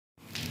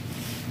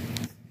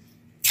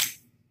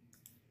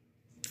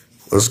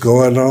What's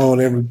going on,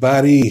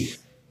 everybody?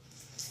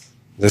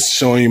 Just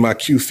showing you my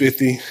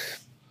Q50.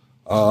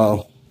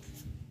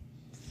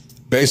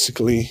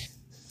 Basically,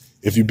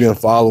 if you've been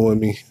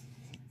following me,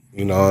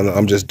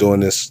 I'm just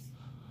doing this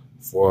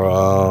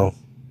for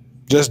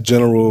just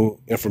general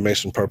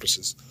information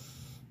purposes.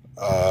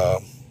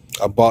 I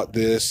bought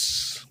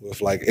this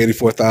with like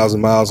 84,000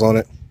 miles on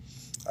it.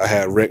 I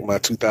had wrecked my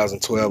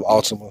 2012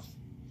 Altima,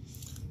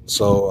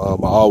 so I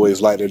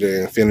always liked it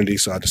in Infinity,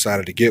 so I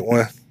decided to get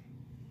one.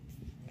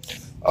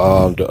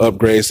 The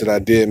upgrades that I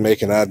did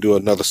make, and I'll do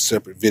another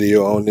separate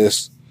video on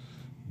this.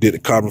 Did the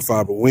carbon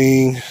fiber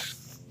wing.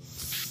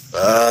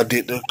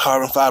 Did the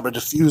carbon fiber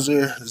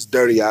diffuser. It's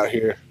dirty out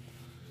here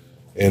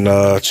in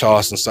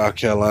Charleston, South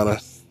Carolina,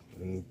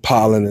 and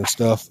pollen and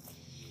stuff.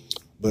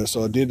 But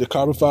so I did the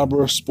carbon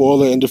fiber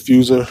spoiler and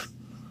diffuser,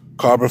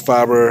 carbon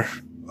fiber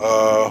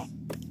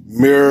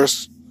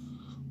mirrors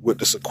with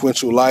the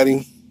sequential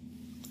lighting.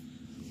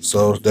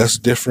 So that's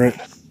different.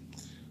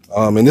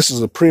 And this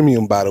is a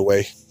premium, by the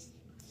way.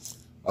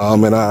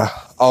 And I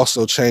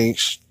also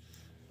changed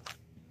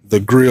the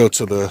grill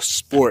to the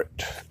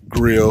sport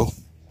grill,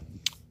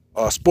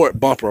 sport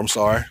bumper, I'm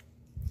sorry,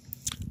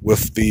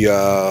 with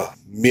the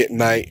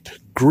midnight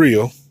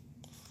grill.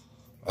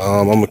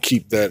 I'm going to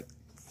keep that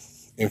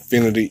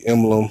Infinity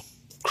emblem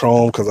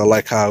chrome because I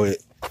like how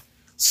it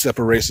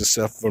separates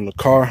itself from the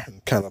car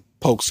and kind of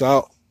pokes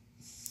out.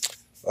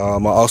 I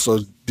also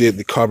did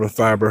the carbon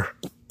fiber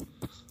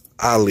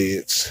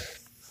eyelids.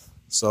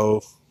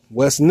 So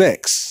what's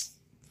next?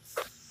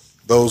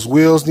 Those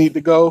wheels need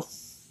to go.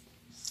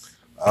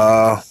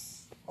 I'm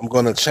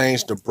going to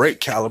change the brake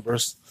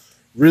calipers.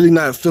 Really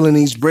not feeling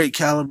these brake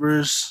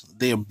calipers.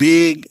 They're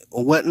big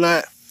or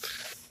whatnot.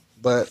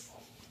 But,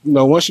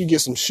 once you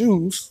get some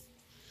shoes,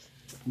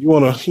 you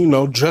want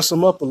to, dress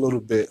them up a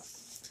little bit.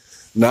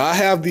 Now, I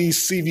have these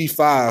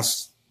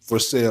CV5s for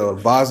sale.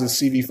 Vosin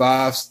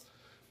CV5s.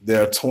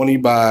 They're 20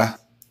 by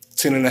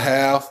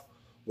 10.5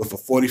 with a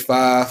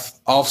 45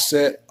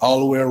 offset all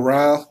the way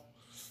around.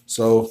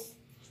 So,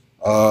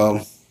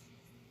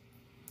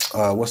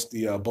 what's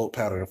the bolt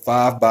pattern?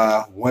 5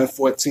 by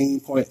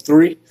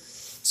 114.3.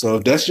 So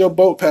if that's your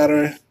bolt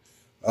pattern,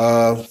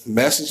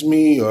 message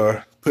me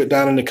or put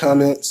down in the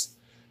comments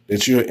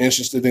that you're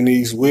interested in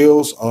these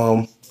wheels.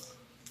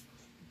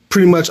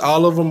 Pretty much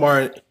all of them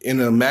are in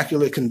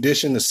immaculate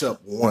condition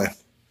except one.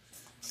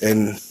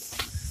 And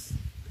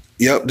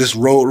yep, this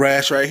road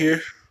rash right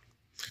here,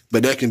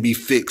 but that can be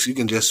fixed. You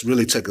can just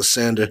really take a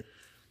sander.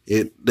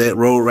 That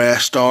road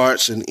rash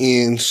starts and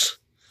ends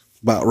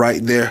about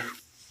right there.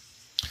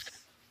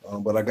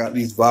 But I got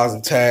these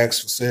Vosin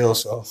tags for sale,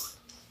 so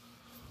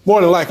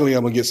more than likely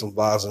I'm gonna get some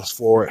Vosins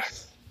for it.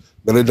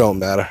 But it don't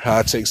matter.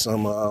 I'll take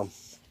some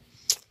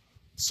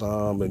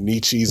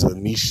Nietzsche's or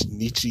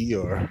Nietzsche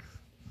or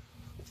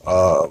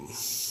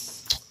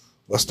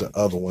what's the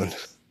other one?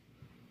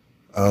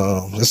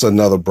 It's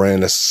another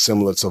brand that's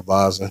similar to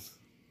Vosin.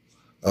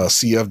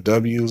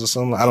 CFWs or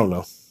something. I don't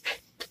know.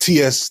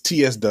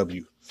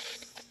 TSW.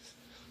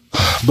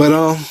 But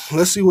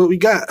let's see what we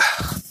got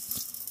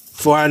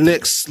for our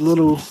next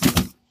little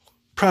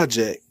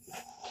project.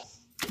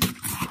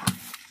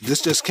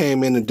 This just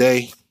came in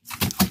today.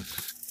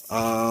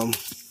 Let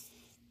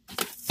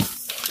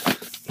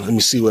me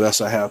see what else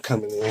I have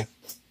coming in.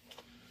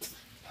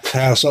 I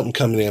have something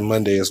coming in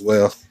Monday as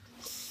well.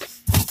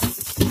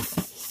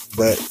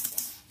 But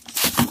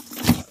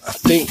I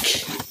think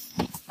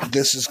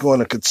this is going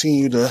to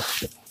continue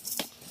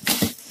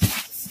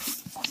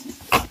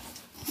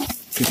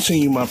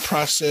my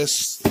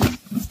process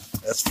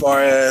as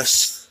far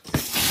as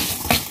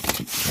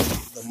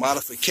the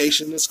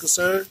modification is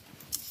concerned.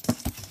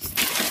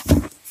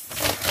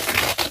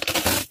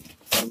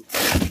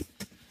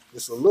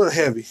 It's a little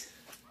heavy.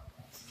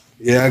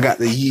 Yeah, I got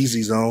the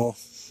Yeezys on.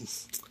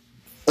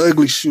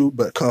 Ugly shoe,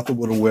 but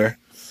comfortable to wear.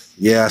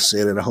 Yeah, I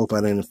said it. I hope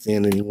I didn't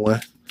offend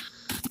anyone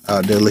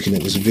out there looking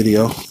at this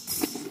video.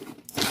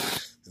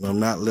 And I'm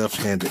not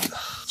left-handed,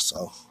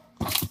 so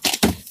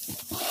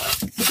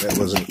that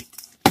wasn't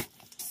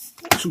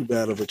too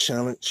bad of a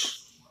challenge.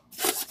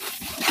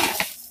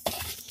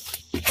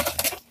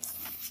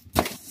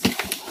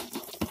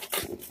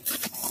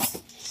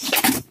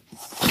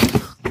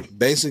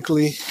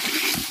 Basically,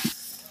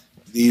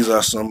 these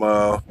are some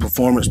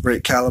performance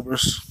brake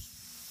calipers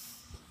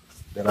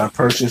that I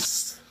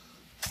purchased.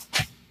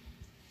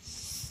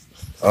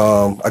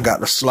 I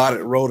got the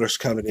slotted rotors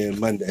coming in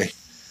Monday,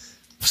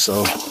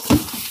 so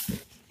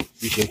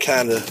you can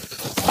kind of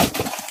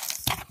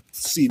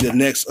see the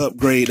next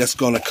upgrade that's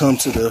going to come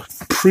to the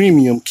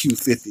premium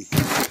Q50.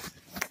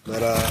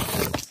 But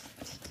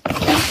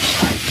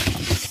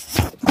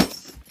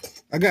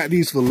I got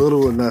these for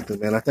little or nothing,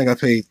 man. I think I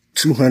paid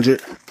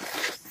 200.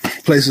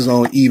 Places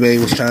on eBay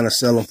was trying to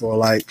sell them for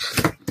like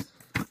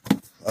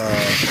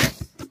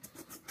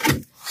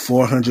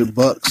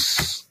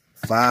 $400,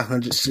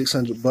 500,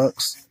 600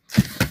 bucks.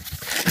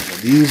 But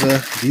these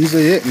are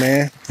it,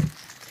 man.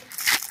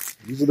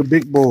 These are the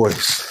big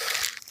boys.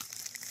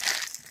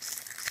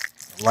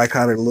 I like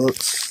how it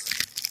looks.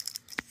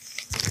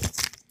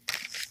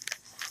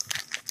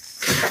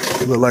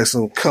 Look like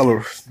some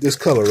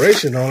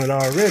discoloration on it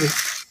already.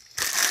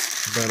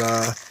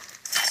 But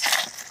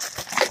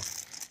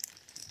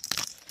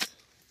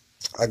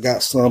I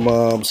got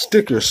some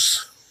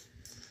stickers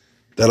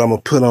that I'm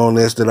gonna put on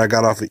this that I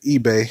got off of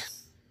eBay.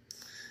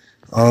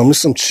 There's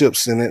some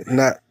chips in it,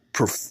 not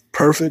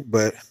perfect,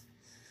 but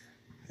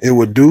it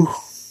would do.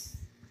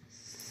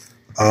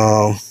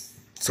 So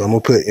I'm gonna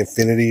put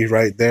infinity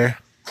right there.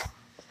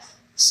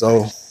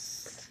 So,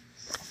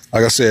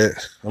 like I said,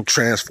 I'm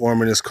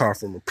transforming this car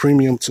from a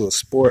premium to a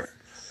sport.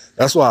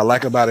 That's what I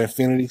like about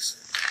Infinities.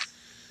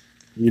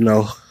 You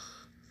know,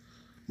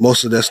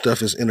 most of that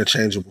stuff is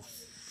interchangeable.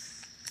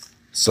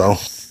 So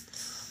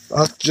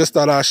I just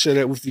thought I'd share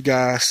that with you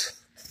guys.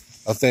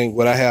 I think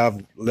what I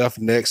have left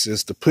next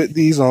is to put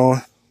these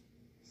on.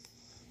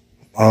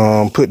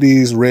 Put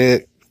these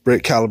red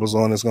brake calipers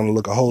on. It's going to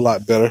look a whole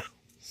lot better.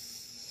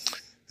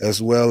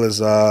 As well as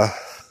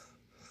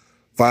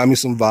find me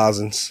some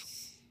Vazens,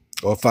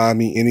 or find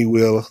me any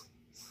wheel,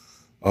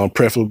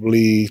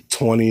 preferably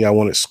 20. I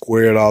want it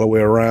squared all the way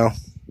around.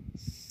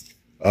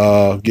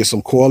 Get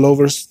some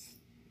coilovers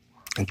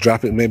and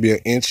drop it maybe an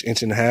inch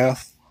and a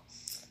half.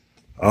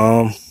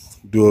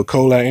 Do a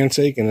cold air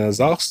intake and an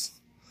exhaust,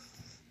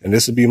 and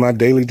this will be my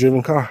daily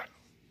driven car.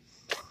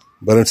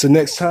 But until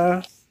next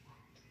time,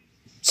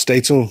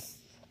 stay tuned.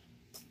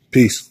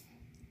 Peace.